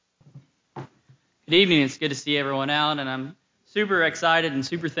Good evening. It's good to see everyone out, and I'm super excited and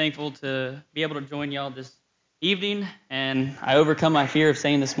super thankful to be able to join y'all this evening, and I overcome my fear of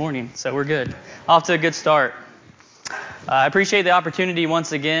saying this morning, so we're good. Off to a good start. I appreciate the opportunity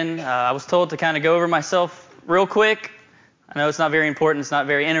once again. I was told to kind of go over myself real quick. I know it's not very important, it's not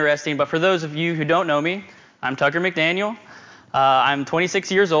very interesting, but for those of you who don't know me, I'm Tucker McDaniel. I'm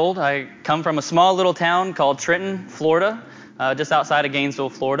 26 years old. I come from a small little town called Trenton, Florida, just outside of Gainesville,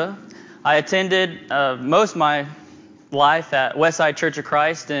 Florida. I attended most of my life at Westside Church of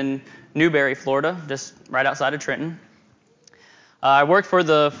Christ in Newberry, Florida, just right outside of Trenton. I worked for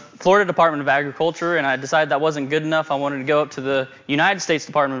the Florida Department of Agriculture, and I decided that wasn't good enough. I wanted to go up to the United States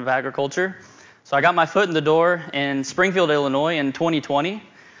Department of Agriculture. So I got my foot in the door in Springfield, Illinois in 2020.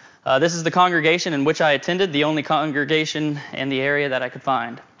 This is the congregation in which I attended, the only congregation in the area that I could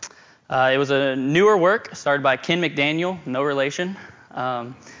find. It was a newer work started by Ken McDaniel, no relation.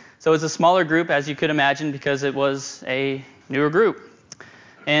 So it was a smaller group, as you could imagine, because it was a newer group.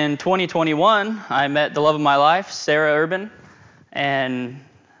 In 2021, I met the love of my life, Sarah Urban, and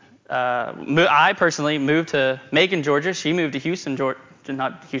I personally moved to Macon, Georgia. She moved to Houston, Georgia.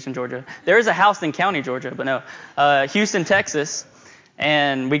 Not Houston, Georgia. There is a Houston County, Georgia, but no. Houston, Texas.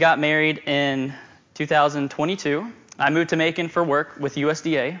 And we got married in 2022. I moved to Macon for work with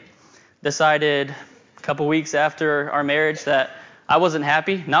USDA. Decided a couple weeks after our marriage that I wasn't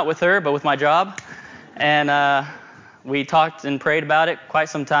happy, not with her, but with my job. And we talked and prayed about it quite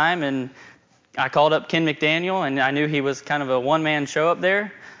some time. And I called up Ken McDaniel, and I knew he was kind of a one-man show up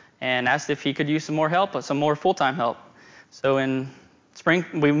there, and asked if he could use some more help, some more full-time help. So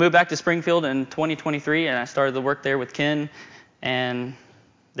we moved back to Springfield in 2023, and I started the work there with Ken. And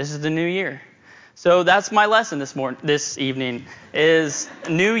this is the new year. So that's my lesson this evening is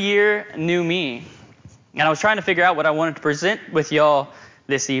new year, new me. And I was trying to figure out what I wanted to present with y'all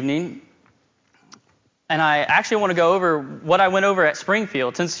this evening. And I actually want to go over what I went over at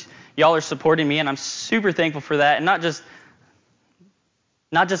Springfield, since y'all are supporting me, and I'm super thankful for that. And not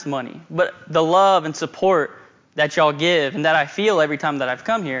just money, but the love and support that y'all give and that I feel every time that I've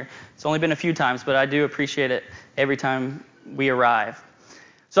come here. It's only been a few times, but I do appreciate it every time we arrive.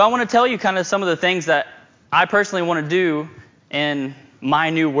 So I want to tell you kind of some of the things that I personally want to do in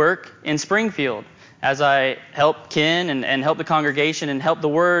my new work in Springfield as I help Ken and help the congregation and help the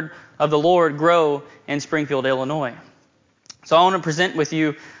word of the Lord grow in Springfield, Illinois. So I want to present with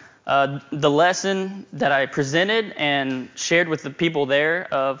you the lesson that I presented and shared with the people there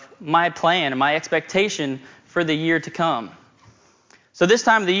of my plan and my expectation for the year to come. So this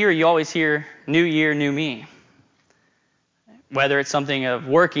time of the year, you always hear, new year, new me. Whether it's something of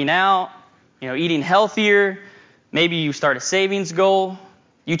working out, eating healthier, maybe you start a savings goal,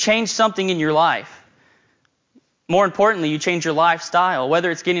 you change something in your life. More importantly, you change your lifestyle,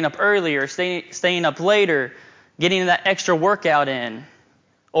 whether it's getting up earlier, staying up later, getting that extra workout in,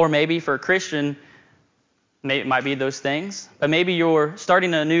 or maybe for a Christian, it might be those things, but maybe you're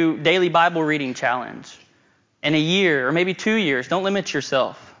starting a new daily Bible reading challenge in a year or maybe 2 years. Don't limit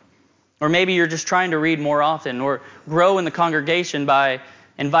yourself. Or maybe you're just trying to read more often or grow in the congregation by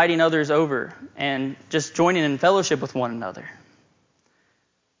inviting others over and just joining in fellowship with one another.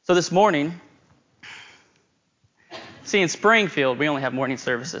 So this morning, in Springfield, we only have morning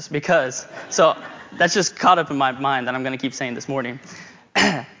services so that's just caught up in my mind that I'm going to keep saying this morning.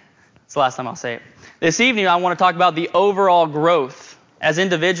 It's the last time I'll say it. This evening, I want to talk about the overall growth as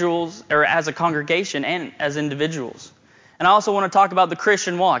individuals or as a congregation and as individuals. And I also want to talk about the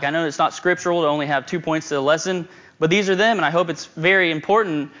Christian walk. I know it's not scriptural to only have 2 points to the lesson, but these are them, and I hope it's very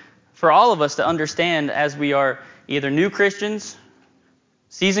important for all of us to understand as we are either new Christians,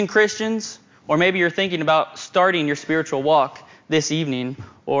 seasoned Christians, or maybe you're thinking about starting your spiritual walk this evening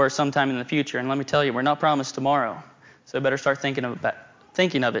or sometime in the future. And let me tell you, we're not promised tomorrow, so better start thinking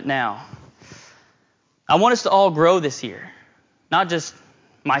of it now. I want us to all grow this year, not just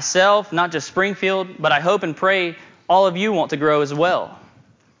myself, not just Springfield, but I hope and pray all of you want to grow as well.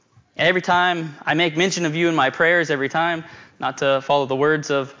 And every time I make mention of you in my prayers, every time, not to follow the words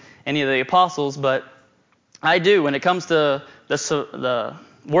of any of the apostles, but I do. When it comes to the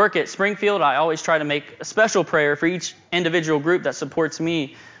work at Springfield, I always try to make a special prayer for each individual group that supports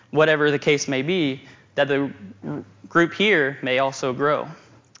me, whatever the case may be, that the group here may also grow.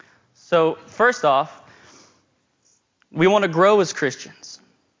 So first off, we want to grow as Christians.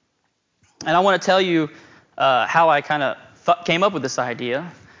 And I want to tell you how I kind of came up with this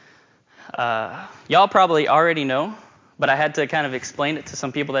idea. Y'all probably already know, but I had to kind of explain it to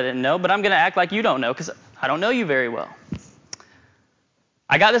some people that didn't know. But I'm going to act like you don't know because I don't know you very well.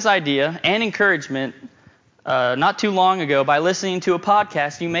 I got this idea and encouragement not too long ago by listening to a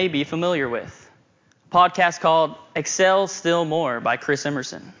podcast you may be familiar with. podcast called Excel Still More by Chris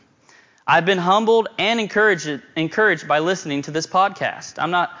Emerson. I've been humbled and encouraged by listening to this podcast.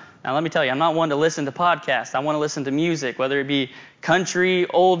 Now let me tell you, I'm not one to listen to podcasts. I want to listen to music, whether it be country,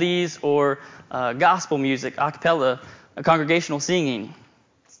 oldies, or gospel music, a cappella, congregational singing.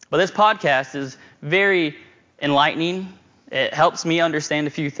 But this podcast is very enlightening. It helps me understand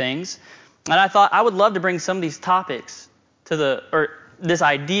a few things. And I thought I would love to bring some of these topics this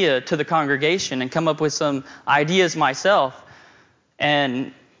idea to the congregation and come up with some ideas myself.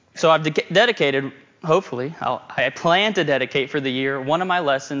 And so I've dedicated, hopefully, I plan to dedicate for the year one of my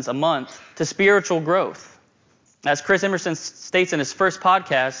lessons a month to spiritual growth. As Chris Emerson states in his first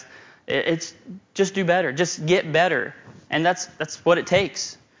podcast, it's just do better, just get better. And that's what it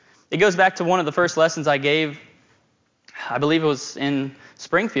takes. It goes back to one of the first lessons I gave. I believe it was in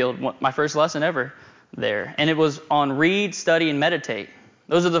Springfield, my first lesson ever there. And it was on read, study, and meditate.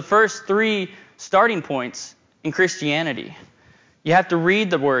 Those are the first three starting points in Christianity. You have to read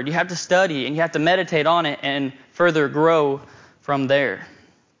the Word, you have to study, and you have to meditate on it and further grow from there.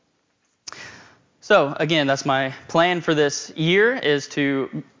 So, again, that's my plan for this year, is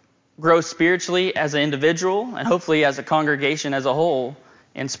to grow spiritually as an individual and hopefully as a congregation as a whole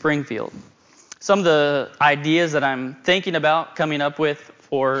in Springfield. Some of the ideas that I'm thinking about coming up with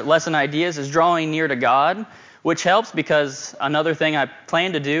for lesson ideas is drawing near to God, which helps because another thing I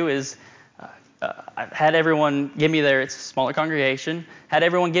plan to do is I've had everyone give me it's a smaller congregation, had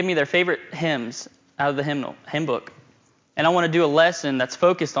everyone give me their favorite hymns out of the hymn book. And I want to do a lesson that's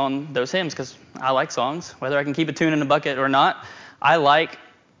focused on those hymns because I like songs. Whether I can keep a tune in a bucket or not, I like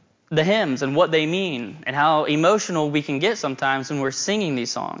the hymns and what they mean and how emotional we can get sometimes when we're singing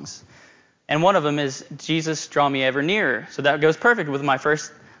these songs. And one of them is Jesus, Draw Me Ever Nearer. So that goes perfect with my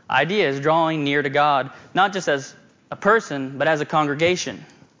first idea, is drawing near to God, not just as a person, but as a congregation.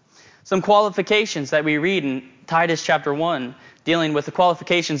 Some qualifications that we read in Titus chapter 1, dealing with the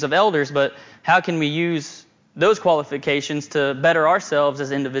qualifications of elders, but how can we use those qualifications to better ourselves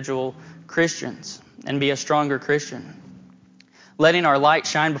as individual Christians and be a stronger Christian? Letting our light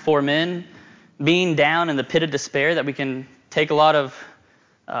shine before men, being down in the pit of despair, that we can take a lot of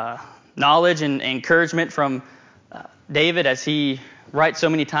knowledge and encouragement from David as he writes so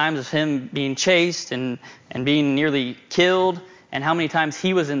many times of him being chased and being nearly killed, and how many times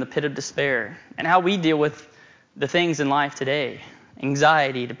he was in the pit of despair, and how we deal with the things in life today,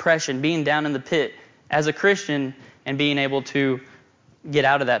 anxiety, depression, being down in the pit as a Christian and being able to get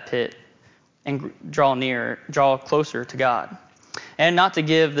out of that pit and draw closer to God, and not to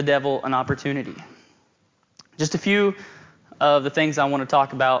give the devil an opportunity. Just a few of the things I want to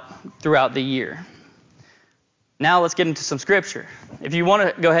talk about throughout the year. Now let's get into some scripture. If you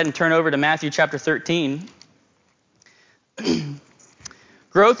want to go ahead and turn over to Matthew chapter 13.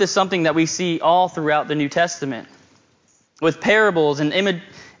 Growth is something that we see all throughout the New Testament, with parables and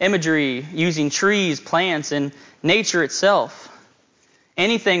imagery using trees, plants, and nature itself.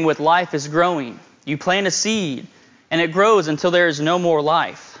 Anything with life is growing. You plant a seed, and it grows until there is no more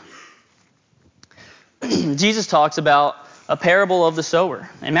life. Jesus talks about a parable of the sower.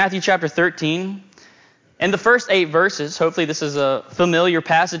 In Matthew chapter 13, in the first 8 verses, hopefully this is a familiar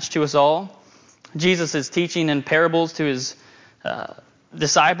passage to us all, Jesus is teaching in parables to his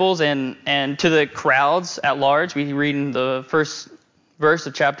disciples and to the crowds at large. We read in the first verse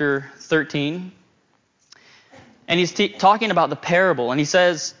of chapter 13. And he's talking about the parable. And he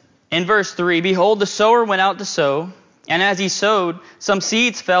says in verse 3, "Behold, the sower went out to sow, and as he sowed, some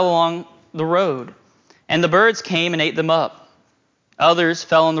seeds fell along the road, and the birds came and ate them up. Others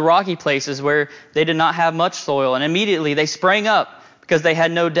fell on the rocky places where they did not have much soil, and immediately they sprang up because they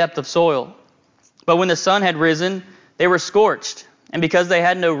had no depth of soil. But when the sun had risen, they were scorched, and because they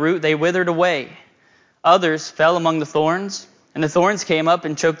had no root, they withered away. Others fell among the thorns, and the thorns came up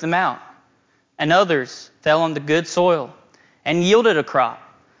and choked them out. And others fell on the good soil and yielded a crop,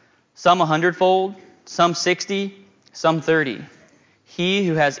 some 100-fold, some 60, some 30. He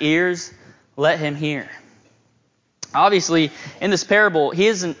who has ears, let him hear." Obviously, in this parable,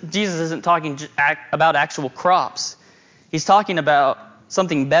 Jesus isn't talking about actual crops. He's talking about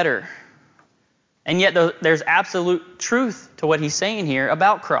something better. And yet there's absolute truth to what he's saying here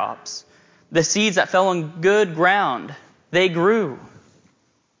about crops. The seeds that fell on good ground, they grew.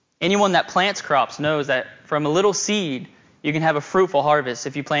 Anyone that plants crops knows that from a little seed, you can have a fruitful harvest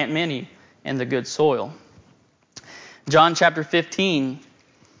if you plant many in the good soil. John chapter 15,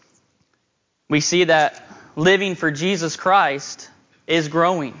 we see that living for Jesus Christ is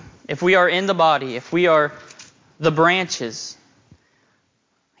growing. If we are in the body, if we are the branches.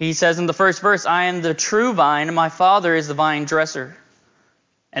 He says in the first verse, "I am the true vine, and my Father is the vine dresser."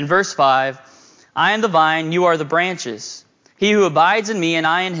 And verse 5, I am the vine, you are the branches. He who abides in me and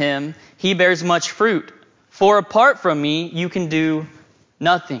I in him, he bears much fruit. For apart from me, you can do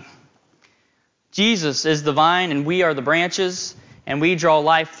nothing. Jesus is the vine and we are the branches, and we draw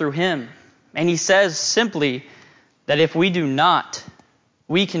life through him. And he says simply that if we do not,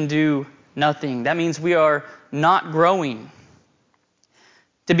 we can do nothing. That means we are not growing.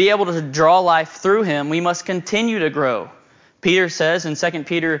 To be able to draw life through him, we must continue to grow. Peter says in 2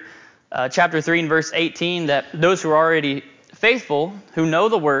 Peter chapter 3 and verse 18 that those who are already faithful, who know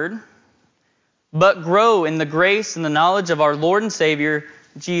the word, but grow in the grace and the knowledge of our Lord and Savior,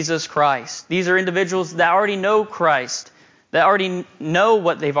 Jesus Christ. These are individuals that already know Christ, that already know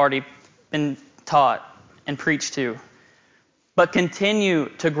what they've already been taught and preached to, but continue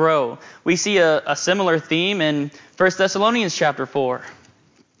to grow. We see a similar theme in 1 Thessalonians chapter 4.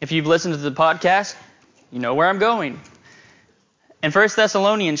 If you've listened to the podcast, you know where I'm going. In 1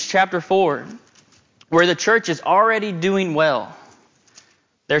 Thessalonians chapter 4, where the church is already doing well.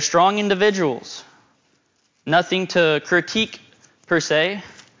 They're strong individuals. Nothing to critique per se.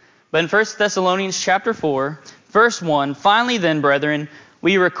 But in 1 Thessalonians chapter 4, verse 1, finally then, brethren,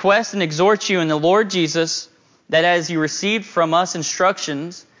 we request and exhort you in the Lord Jesus, that as you received from us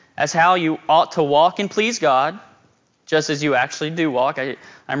instructions as how you ought to walk and please God, just as you actually do walk.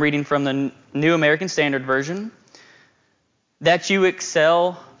 I'm reading from the New American Standard Version. That you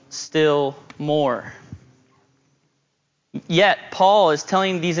excel still more. Yet, Paul is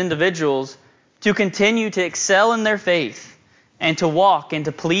telling these individuals to continue to excel in their faith and to walk and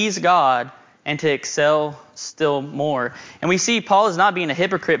to please God and to excel still more. And we see Paul is not being a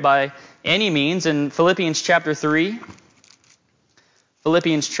hypocrite by any means. In Philippians chapter 3,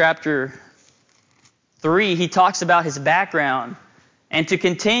 he talks about his background and to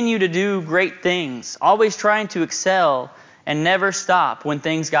continue to do great things, always trying to excel and never stop when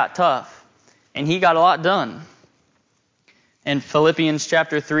things got tough. And he got a lot done. In Philippians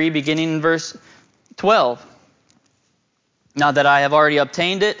chapter 3, beginning in verse 12, not that I have already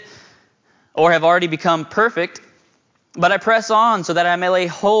obtained it or have already become perfect, but I press on so that I may lay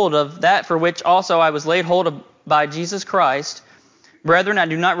hold of that for which also I was laid hold of by Jesus Christ. Brethren, I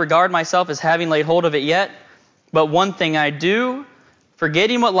do not regard myself as having laid hold of it yet, but one thing I do,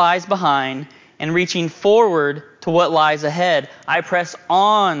 forgetting what lies behind and reaching forward to what lies ahead, I press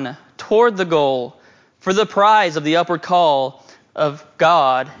on toward the goal for the prize of the upward call of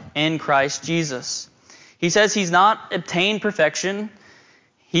God in Christ Jesus. He says he's not obtained perfection.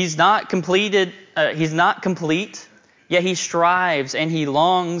 He's not complete, yet he strives and he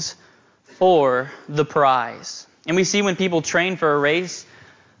longs for the prize. And we see when people train for a race,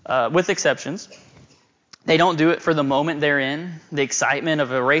 with exceptions, they don't do it for the moment they're in, the excitement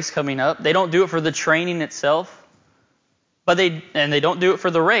of a race coming up. They don't do it for the training itself. They don't do it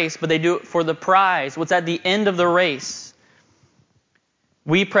for the race, but they do it for the prize, what's at the end of the race.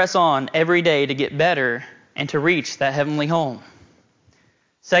 We press on every day to get better and to reach that heavenly home.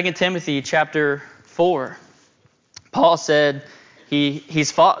 2 Timothy chapter 4, Paul said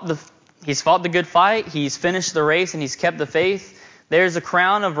he's fought the good fight, he's finished the race, and he's kept the faith. There's a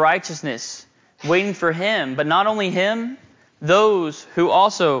crown of righteousness waiting for him, but not only him, those who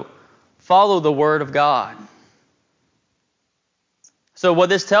also follow the word of God. So what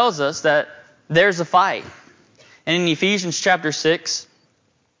this tells us that there's a fight. And in Ephesians chapter 6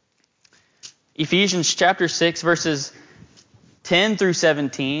 verses 10 through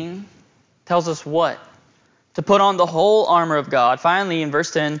 17 tells us what? To put on the whole armor of God. Finally, in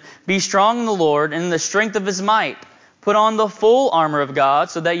verse 10, be strong in the Lord and in the strength of his might. Put on the full armor of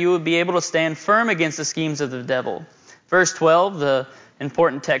God so that you will be able to stand firm against the schemes of the devil. Verse 12, the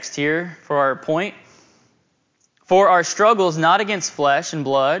important text here for our point. For our struggle is not against flesh and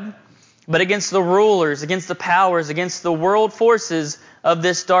blood, but against the rulers, against the powers, against the world forces of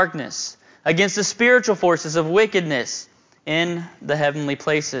this darkness, against the spiritual forces of wickedness in the heavenly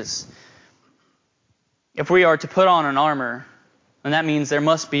places. If we are to put on an armor, then that means there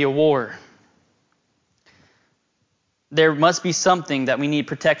must be a war. There must be something that we need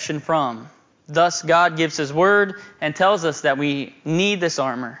protection from. Thus, God gives his word and tells us that we need this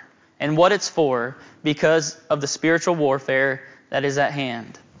armor and what it's for because of the spiritual warfare that is at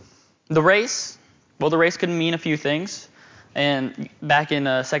hand. The race could mean a few things. And back in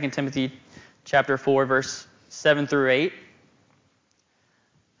 2 Timothy chapter 4, verse 7 through 8,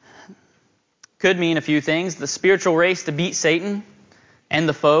 could mean a few things. The spiritual race to beat Satan and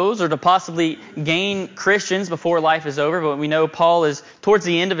the foes, or to possibly gain Christians before life is over. But we know Paul is towards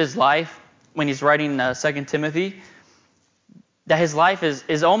the end of his life when he's writing 2 Timothy, that his life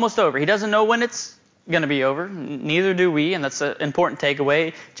is almost over. He doesn't know when it's going to be over. Neither do we, and that's an important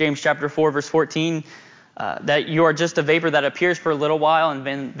takeaway. James chapter 4, verse 14, that you are just a vapor that appears for a little while and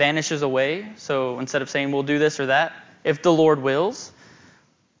then vanishes away. So instead of saying we'll do this or that, if the Lord wills,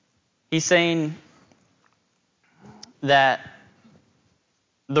 he's saying that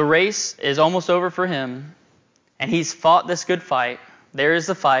the race is almost over for him, and he's fought this good fight. There is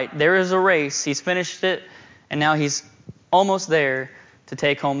a fight. There is a race. He's finished it, and now he's almost there to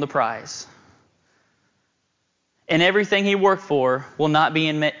take home the prize. And everything he worked for will not be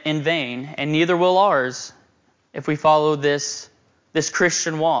in vain, and neither will ours if we follow this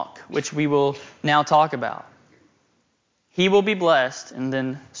Christian walk, which we will now talk about. He will be blessed, and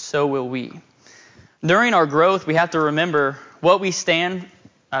then so will we. During our growth, we have to remember what we stand,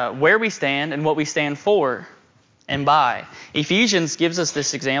 where we stand, and what we stand for and by. Ephesians gives us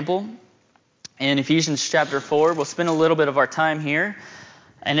this example. In Ephesians chapter 4, we'll spend a little bit of our time here,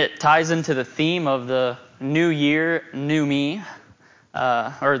 and it ties into the theme of the new year, new me,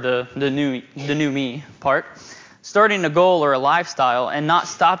 or the new me part. Starting a goal or a lifestyle and not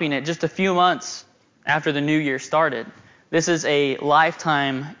stopping it just a few months after the new year started. This is a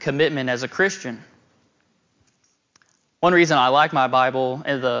lifetime commitment as a Christian. One reason I like my Bible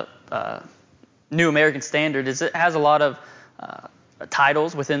and the New American Standard is it has a lot of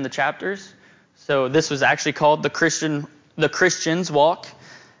titles within the chapters. So this was actually called the Christian's Walk,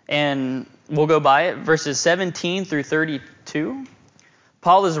 and we'll go by it, verses 17 through 32.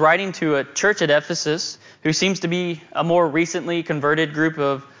 Paul is writing to a church at Ephesus who seems to be a more recently converted group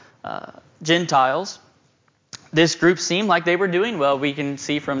of Gentiles. This group seemed like they were doing well. We can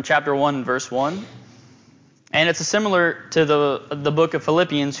see from chapter 1, verse 1. And it's similar to the book of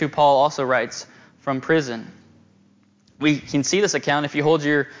Philippians, who Paul also writes from prison. We can see this account if you hold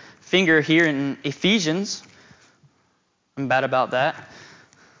your finger here in Ephesians. I'm bad about that.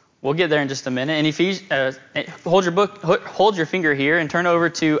 We'll get there in just a minute. In hold your finger here and turn over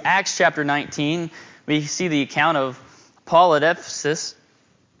to Acts chapter 19. We see the account of Paul at Ephesus.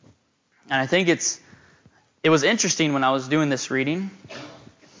 And I think it was interesting when I was doing this reading.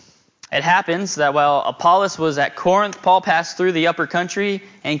 It happens that while Apollos was at Corinth, Paul passed through the upper country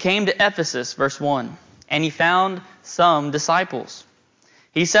and came to Ephesus, verse 1. And he found some disciples.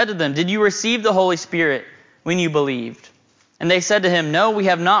 He said to them, "Did you receive the Holy Spirit when you believed?" And they said to him, "No, we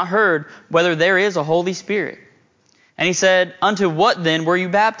have not heard whether there is a Holy Spirit." And he said, "Unto what then were you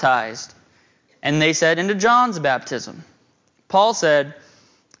baptized?" And they said, "Into John's baptism." Paul said,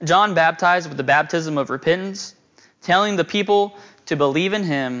 "John baptized with the baptism of repentance, telling the people to believe in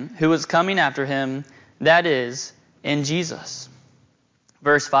him who was coming after him, that is, in Jesus."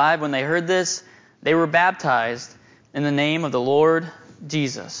 Verse 5, when they heard this, they were baptized in the name of the Lord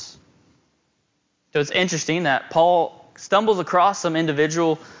Jesus. So it's interesting that Paul stumbles across some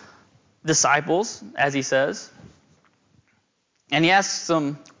individual disciples, as he says, and he asks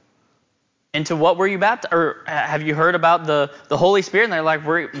them, "Into what were you baptized? Or have you heard about the Holy Spirit?" And they're like,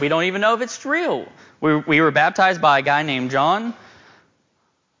 "We don't even know if it's real. We were baptized by a guy named John."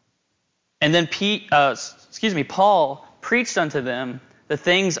 And then Paul preached unto them the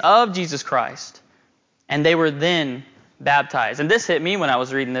things of Jesus Christ, and they were then baptized. And this hit me when I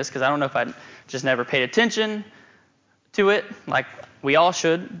was reading this, because I don't know if I just never paid attention to it, like we all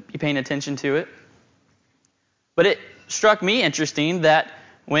should be paying attention to it. But it struck me interesting that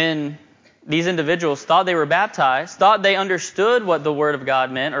when these individuals thought they were baptized, thought they understood what the Word of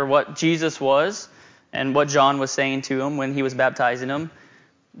God meant, or what Jesus was, and what John was saying to them when he was baptizing them,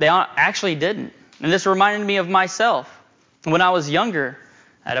 they actually didn't. And this reminded me of myself. When I was younger,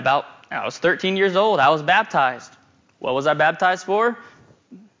 I was 13 years old, I was baptized. What was I baptized for?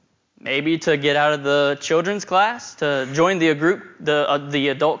 Maybe to get out of the children's class, to join the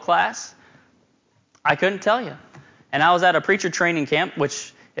adult class. I couldn't tell you. And I was at a preacher training camp,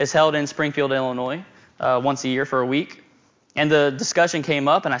 which is held in Springfield, Illinois, once a year for a week. And the discussion came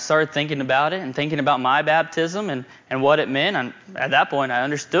up, and I started thinking about it and thinking about my baptism and what it meant. And at that point, I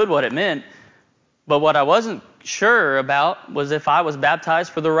understood what it meant. But what I wasn't sure about was if I was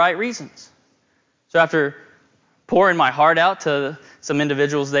baptized for the right reasons. So after pouring my heart out to some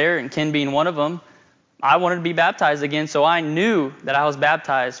individuals there, and Ken being one of them, I wanted to be baptized again, so I knew that I was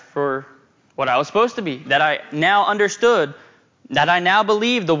baptized for what I was supposed to be, that I now understood, that I now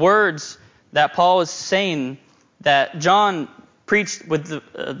believe the words that Paul is saying, that John preached with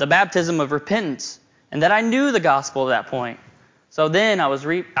the baptism of repentance, and that I knew the gospel at that point. So then I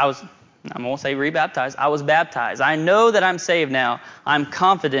won't say rebaptized, I was baptized. I know that I'm saved now. I'm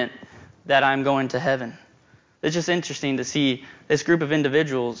confident that I'm going to heaven. It's just interesting to see this group of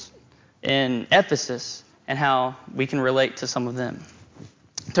individuals in Ephesus and how we can relate to some of them.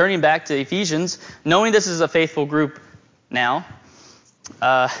 turning back to Ephesians, knowing this is a faithful group now,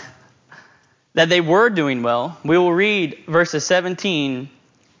 that they were doing well, we will read verses 17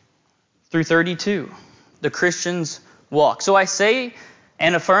 through 32. The Christian's walk. So I say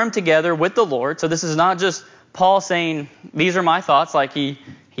and affirm together with the Lord. So this is not just Paul saying, these are my thoughts, like he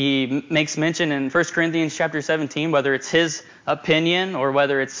makes mention in 1 Corinthians chapter 17, whether it's his opinion or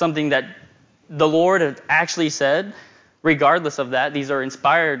whether it's something that the Lord had actually said. Regardless of that, these are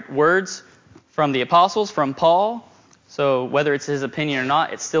inspired words from the apostles, from Paul. So whether it's his opinion or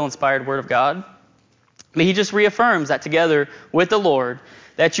not, it's still inspired word of God. But he just reaffirms that together with the Lord,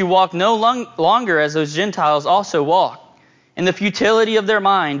 that you walk no longer as those Gentiles also walk, in the futility of their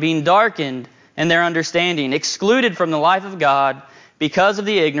mind, being darkened in their understanding, excluded from the life of God because of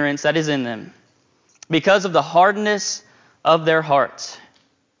the ignorance that is in them, because of the hardness of their hearts.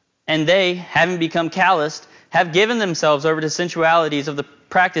 And they, having become calloused, have given themselves over to sensualities of the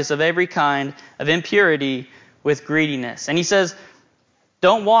practice of every kind of impurity with greediness. And he says,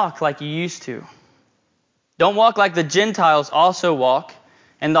 don't walk like you used to. Don't walk like the Gentiles also walk,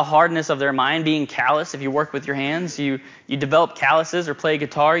 in the hardness of their mind, being callous. If you work with your hands, you develop calluses, or play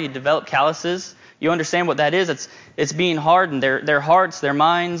guitar, you develop calluses. You understand what that is. It's being hardened. Their hearts, their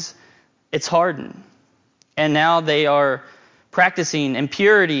minds, it's hardened. And now they are practicing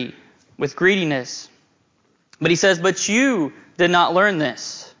impurity with greediness. But he says, but you did not learn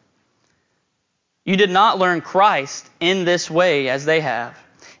this. You did not learn Christ in this way as they have.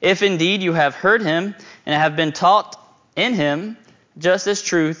 If indeed you have heard him and have been taught in him, just as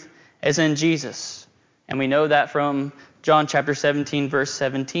truth as in Jesus. And we know that from John chapter 17, verse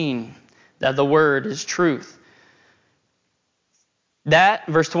 17, that the word is truth. That,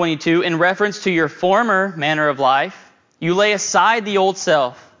 verse 22, in reference to your former manner of life, you lay aside the old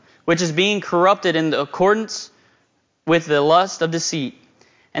self, which is being corrupted in accordance with the lust of deceit,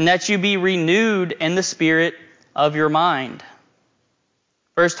 and that you be renewed in the spirit of your mind.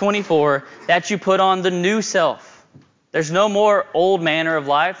 Verse 24, that you put on the new self. There's no more old manner of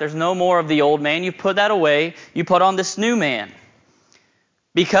life. There's no more of the old man. You put that away. You put on this new man.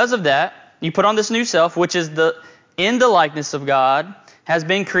 Because of that, you put on this new self, which is in the likeness of God, has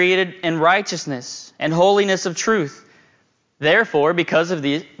been created in righteousness and holiness of truth. Therefore, because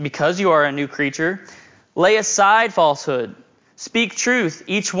you are a new creature, lay aside falsehood. Speak truth,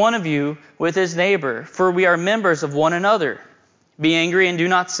 each one of you, with his neighbor, for we are members of one another. Be angry and do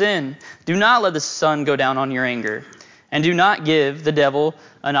not sin. Do not let the sun go down on your anger, and do not give the devil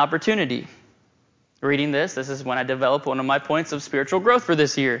an opportunity. Reading this is when I develop one of my points of spiritual growth for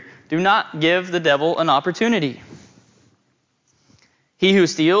this year. Do not give the devil an opportunity. He who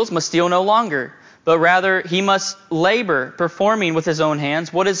steals must steal no longer, but rather he must labor, performing with his own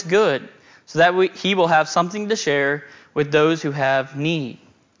hands what is good, so that he will have something to share with those who have need.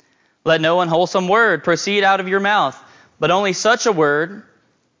 Let no unwholesome word proceed out of your mouth, but only such a word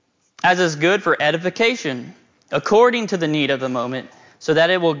as is good for edification, according to the need of the moment, so that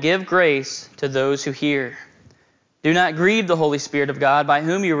it will give grace to those who hear. Do not grieve the Holy Spirit of God, by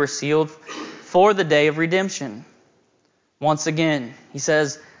whom you were sealed for the day of redemption. Once again, he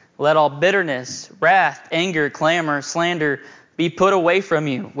says, let all bitterness, wrath, anger, clamor, slander be put away from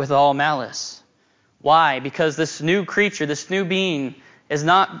you with all malice. Why? Because this new creature, this new being, is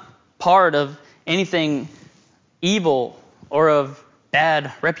not part of anything evil or of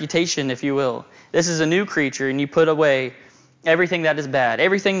bad reputation, if you will. This is a new creature, and you put away everything that is bad,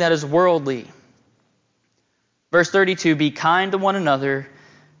 everything that is worldly. Verse 32, be kind to one another,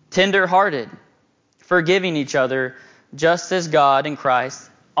 tender-hearted, forgiving each other, just as God in Christ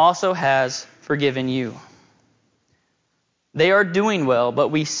also has forgiven you. They are doing well, but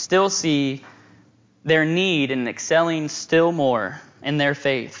we still see their need in excelling still more in their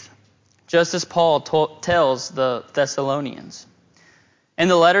faith, just as Paul tells the Thessalonians. In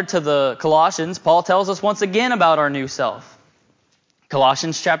the letter to the Colossians, Paul tells us once again about our new self.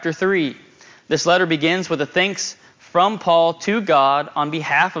 Colossians chapter 3. This letter begins with a thanks from Paul to God on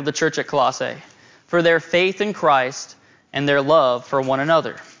behalf of the church at Colossae for their faith in Christ and their love for one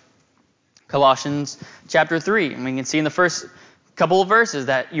another. Colossians chapter 3. And we can see in the first couple of verses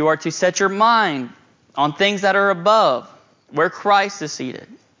that you are to set your mind on things that are above, where Christ is seated.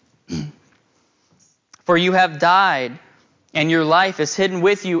 For you have died, and your life is hidden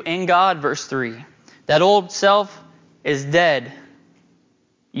with you in God, verse 3. That old self is dead.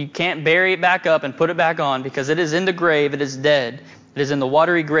 You can't bury it back up and put it back on because it is in the grave, it is dead. It is in the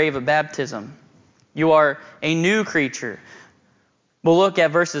watery grave of baptism. You are a new creature. We'll look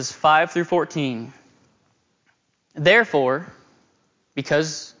at verses 5 through 14. Therefore,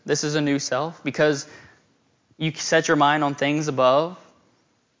 because this is a new self, because you set your mind on things above,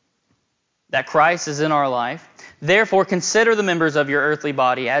 that Christ is in our life. Therefore, consider the members of your earthly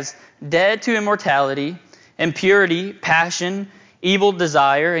body as dead to immortality, impurity, passion, evil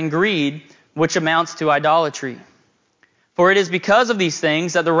desire, and greed, which amounts to idolatry. For it is because of these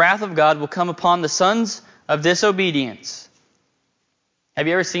things that the wrath of God will come upon the sons of disobedience. Have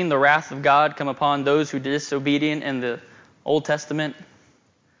you ever seen the wrath of God come upon those who are disobedient in the Old Testament?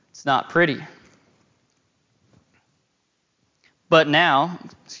 It's not pretty. But now,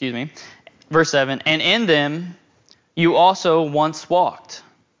 verse 7, and in them you also once walked,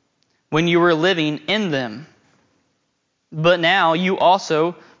 when you were living in them. But now you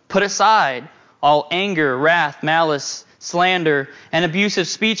also put aside all anger, wrath, malice, slander, and abusive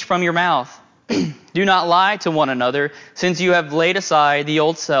speech from your mouth. Do not lie to one another, since you have laid aside the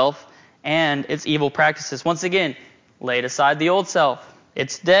old self and its evil practices. Once again, laid aside the old self.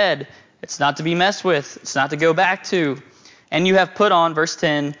 It's dead. It's not to be messed with. It's not to go back to. And you have put on, verse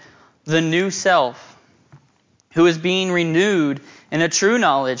 10, the new self, who is being renewed in a true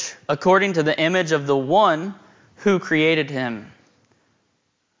knowledge, according to the image of the one who created him.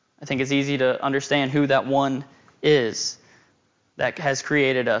 I think it's easy to understand who that one is that has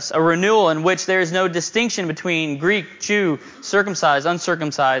created us. A renewal in which there is no distinction between Greek, Jew, circumcised,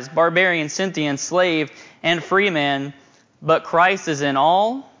 uncircumcised, barbarian, Scythian, slave, and free man, but Christ is in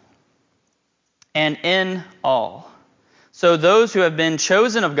all and in all. So those who have been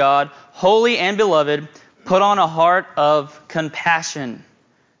chosen of God, holy and beloved, put on a heart of compassion,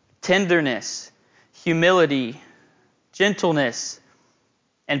 tenderness, humility, gentleness,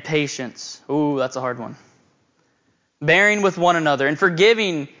 and patience. Ooh, that's a hard one. Bearing with one another and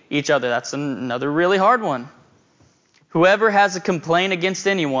forgiving each other. That's another really hard one. Whoever has a complaint against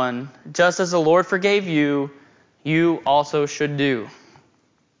anyone, just as the Lord forgave you, you also should do.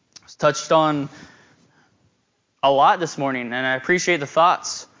 It's touched on a lot this morning, and I appreciate the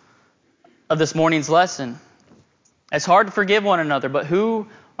thoughts of this morning's lesson. It's hard to forgive one another, but who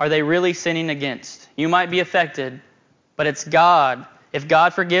are they really sinning against? You might be affected, but it's God. If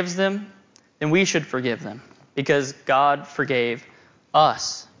God forgives them, then we should forgive them, because God forgave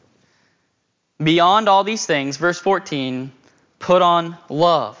us. Beyond all these things, verse 14, put on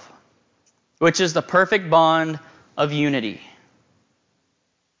love, which is the perfect bond of unity.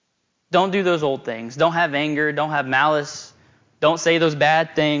 Don't do those old things. Don't have anger. Don't have malice. Don't say those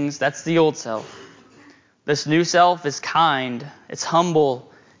bad things. That's the old self. This new self is kind. It's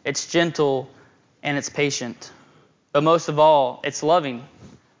humble. It's gentle. And it's patient. But most of all, it's loving.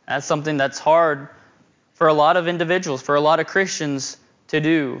 That's something that's hard for a lot of individuals, for a lot of Christians to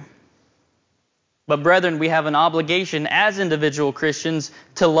do. But brethren, we have an obligation as individual Christians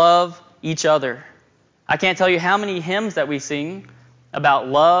to love each other. I can't tell you how many hymns that we sing about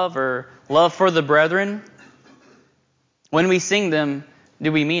love or love for the brethren. When we sing them,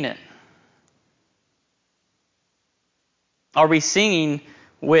 do we mean it? Are we singing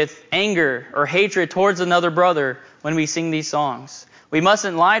with anger or hatred towards another brother when we sing these songs? We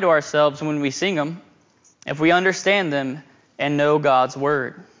mustn't lie to ourselves when we sing them if we understand them and know God's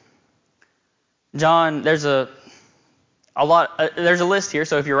word. John, there's a list here,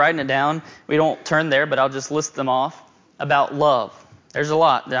 so if you're writing it down, we don't turn there, but I'll just list them off about love. There's a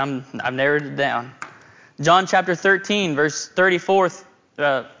lot. I've narrowed it down. John chapter 13, verse 34.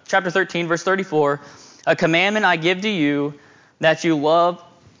 Chapter 13, verse 34. A commandment I give to you, that you love.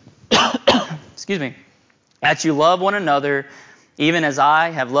 That you love one another, even as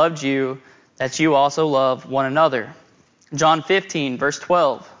I have loved you, that you also love one another. John 15, verse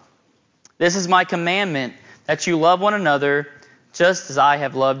 12. This is my commandment, that you love one another, just as I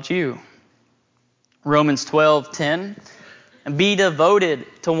have loved you. Romans 12:10. Be devoted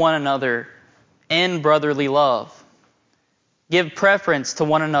to one another in brotherly love. Give preference to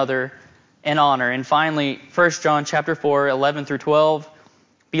one another in honor. And finally, 1 John chapter 4, 11 through 12.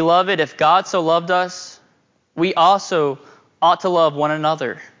 Beloved, if God so loved us, we also ought to love one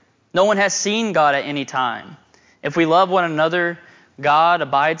another. No one has seen God at any time. If we love one another, God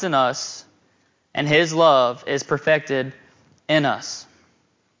abides in us, and His love is perfected in us.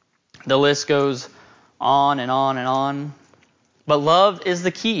 The list goes on and on and on. But love is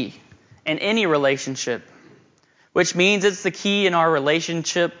the key in any relationship, which means it's the key in our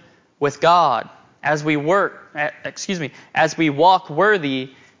relationship with God as we walk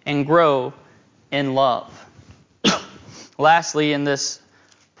worthy and grow in love. Lastly, in this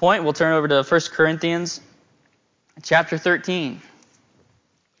point, we'll turn over to 1 Corinthians chapter 13.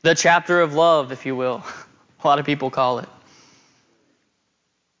 The chapter of love, if you will. A lot of people call it.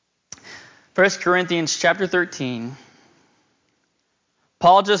 1 Corinthians chapter 13.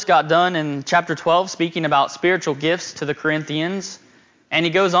 Paul just got done in chapter 12 speaking about spiritual gifts to the Corinthians, and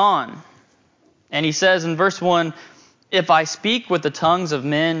he goes on. And he says in verse 1, "If I speak with the tongues of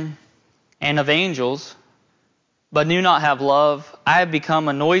men and of angels, but do not have love, I have become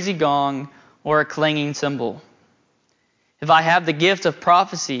a noisy gong or a clanging cymbal. If I have the gift of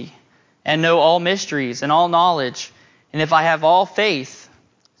prophecy and know all mysteries and all knowledge, and if I have all faith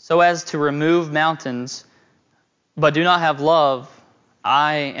so as to remove mountains, but do not have love,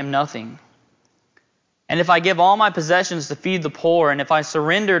 I am nothing. And if I give all my possessions to feed the poor, and if I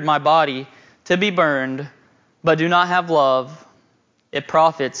surrendered my body to be burned, but do not have love, it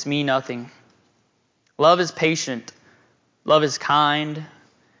profits me nothing. Love is patient, love is kind,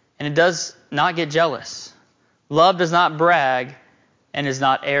 and it does not get jealous. Love does not brag and is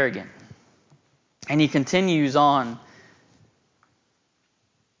not arrogant." And he continues on.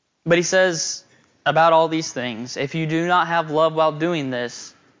 But he says about all these things, "If you do not have love while doing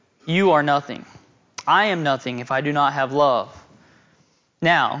this, you are nothing. I am nothing if I do not have love."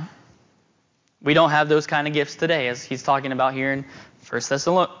 Now, we don't have those kind of gifts today, as he's talking about here in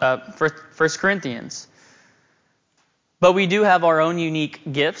 1 Corinthians. But we do have our own unique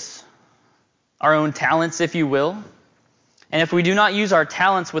gifts, our own talents, if you will. And if we do not use our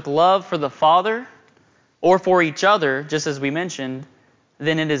talents with love for the Father or for each other, just as we mentioned,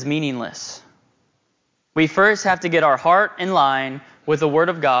 then it is meaningless. We first have to get our heart in line with the Word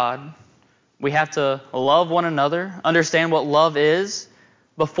of God. We have to love one another, understand what love is,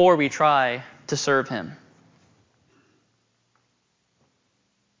 before we try to serve Him.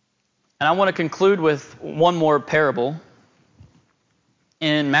 And I want to conclude with one more parable.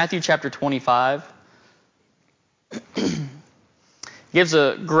 In Matthew chapter 25, gives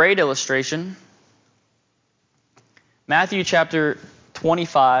a great illustration. Matthew chapter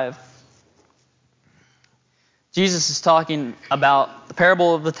 25, Jesus is talking about the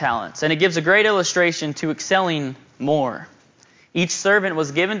parable of the talents, and it gives a great illustration to excelling more. Each servant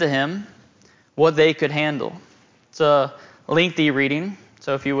was given to him what they could handle. It's a lengthy reading,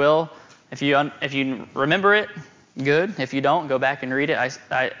 so if you will, if you remember it, good. If you don't, go back and read it.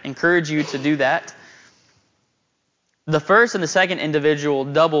 I encourage you to do that. The first and the second individual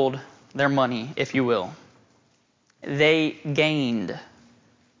doubled their money, if you will. They gained.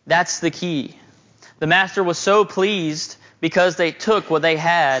 That's the key. The master was so pleased because they took what they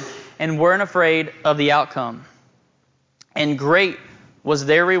had and weren't afraid of the outcome. And great was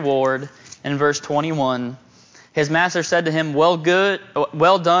their reward. In verse 21, his master said to him, well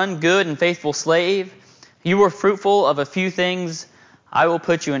done, good and faithful slave. You were fruitful of a few things. I will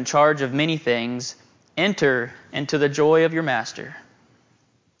put you in charge of many things. Enter into the joy of your master."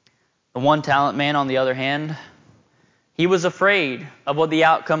 The 1 talent man, on the other hand, he was afraid of what the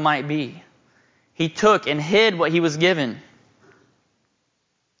outcome might be. He took and hid what he was given.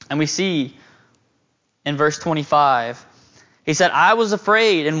 And we see in verse 25, he said, "I was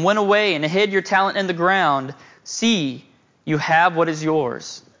afraid and went away and hid your talent in the ground. See, you have what is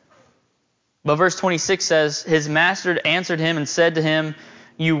yours." But verse 26 says, his master answered him and said to him,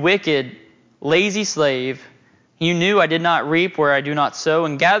 "You wicked, lazy slave, you knew I did not reap where I do not sow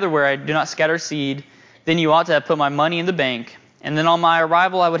and gather where I do not scatter seed. Then you ought to have put my money in the bank, and then on my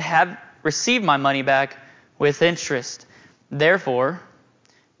arrival I would have received my money back with interest. Therefore,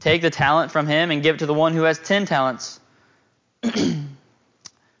 take the talent from him and give it to the one who has 10 talents.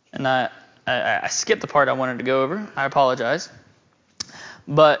 And I skipped the part I wanted to go over. I apologize.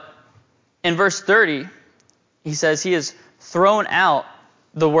 But in verse 30, he says he has thrown out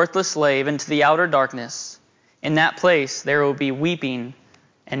the worthless slave into the outer darkness. In that place there will be weeping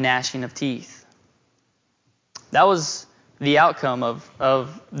and gnashing of teeth. That was the outcome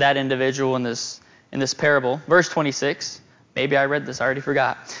of that individual in this parable. Verse 26. Maybe I read this, I already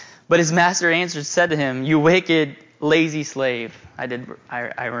forgot. But his master answered, said to him, "You wicked, lazy slave."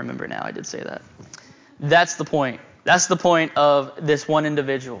 I remember now, I did say that. That's the point. That's the point of this one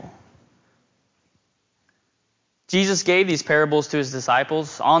individual. Jesus gave these parables to his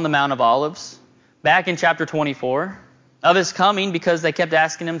disciples on the Mount of Olives back in chapter 24 of his coming, because they kept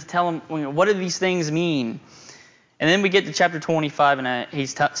asking him to tell him, what do these things mean? And then we get to chapter 25, and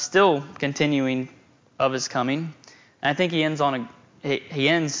he's still continuing of his coming. And I think he ends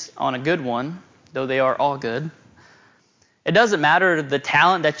on a good one, though they are all good. It doesn't matter the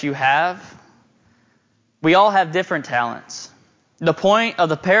talent that you have. We all have different talents. The point of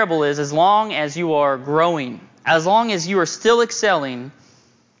the parable is, as long as you are growing, as long as you are still excelling,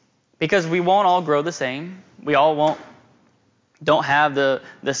 because we won't all grow the same. We all don't have the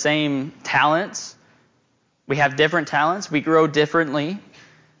same talents. We have different talents. We grow differently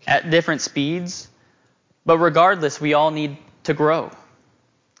at different speeds. But regardless, we all need to grow.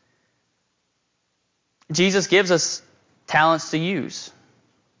 Jesus gives us talents to use.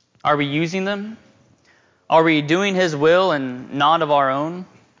 Are we using them? Are we doing His will and not of our own?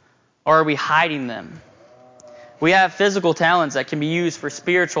 Or are we hiding them? We have physical talents that can be used for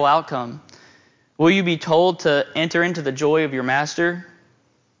spiritual outcome. Will you be told to enter into the joy of your master?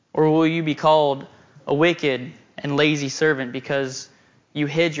 Or will you be called a wicked and lazy servant because you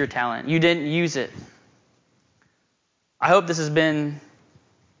hid your talent? You didn't use it. I hope this has been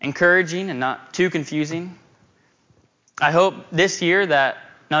encouraging and not too confusing. I hope this year that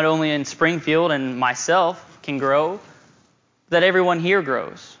not only in Springfield and myself can grow, that everyone here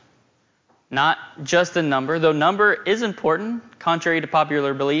grows. Not just the number, though number is important, contrary to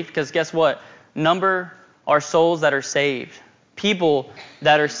popular belief, because guess what? Number are souls that are saved. People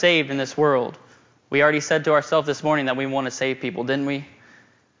that are saved in this world. We already said to ourselves this morning that we want to save people, didn't we?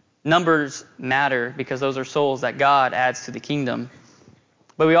 Numbers matter because those are souls that God adds to the kingdom.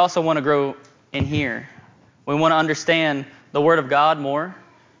 But we also want to grow in here. We want to understand the Word of God more,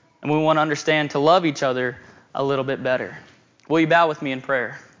 and we want to understand to love each other a little bit better. Will you bow with me in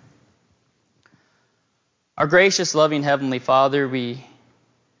prayer? Our gracious, loving Heavenly Father, we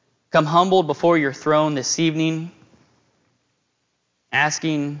come humbled before your throne this evening,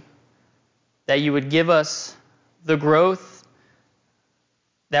 asking that you would give us the growth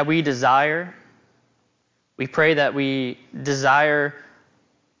that we desire. We pray that we desire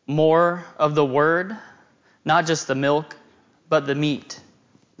more of the Word, not just the milk, but the meat.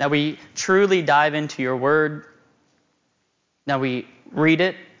 That we truly dive into your Word, that we read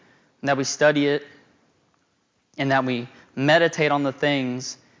it, and that we study it, and that we meditate on the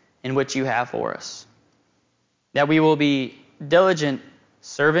things in which you have for us. That we will be diligent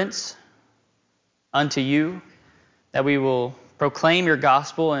servants unto you, that we will proclaim your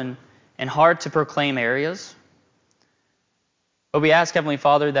gospel in hard to proclaim areas. But we ask, Heavenly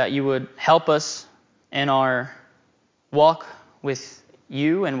Father, that you would help us in our walk with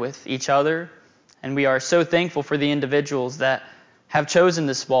you and with each other. And we are so thankful for the individuals that have chosen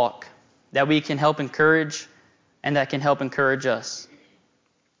this walk, that we can help encourage and that can help encourage us.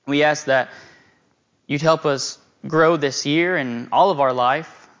 We ask that you'd help us grow this year and all of our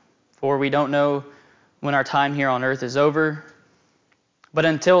life, for we don't know when our time here on earth is over. But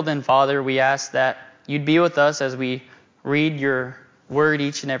until then, Father, we ask that you'd be with us as we read your word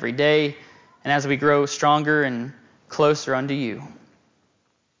each and every day, and as we grow stronger and closer unto you.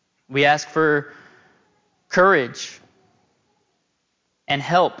 We ask for courage and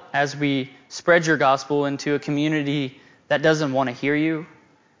help as we spread your gospel into a community that doesn't want to hear you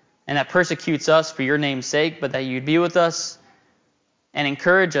and that persecutes us for your name's sake, but that you'd be with us and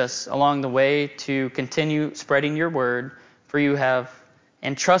encourage us along the way to continue spreading your word, for you have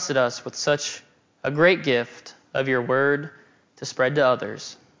entrusted us with such a great gift of your word to spread to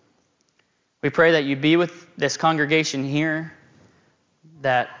others. We pray that you be with this congregation here,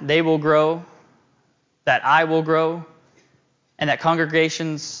 that they will grow, that I will grow, and that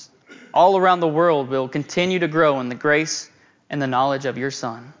congregations all around the world will continue to grow in the grace and the knowledge of your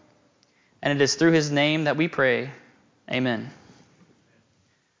Son. And it is through his name that we pray. Amen.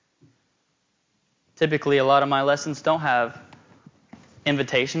 Typically, a lot of my lessons don't have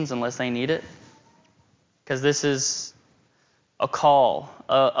invitations unless they need it, because this is a call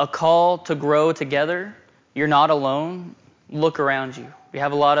to grow together. You're not alone. Look around you. We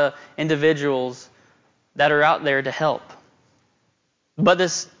have a lot of individuals that are out there to help. But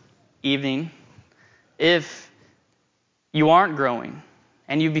this evening, if you aren't growing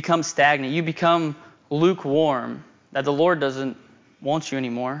and you become stagnant, you become lukewarm, that the Lord doesn't want you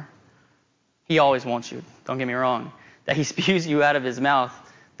anymore. He always wants you, don't get me wrong. That he spews you out of his mouth,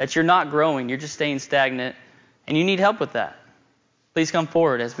 that you're not growing, you're just staying stagnant, and you need help with that. Please come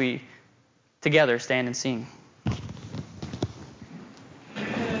forward as we together stand and sing.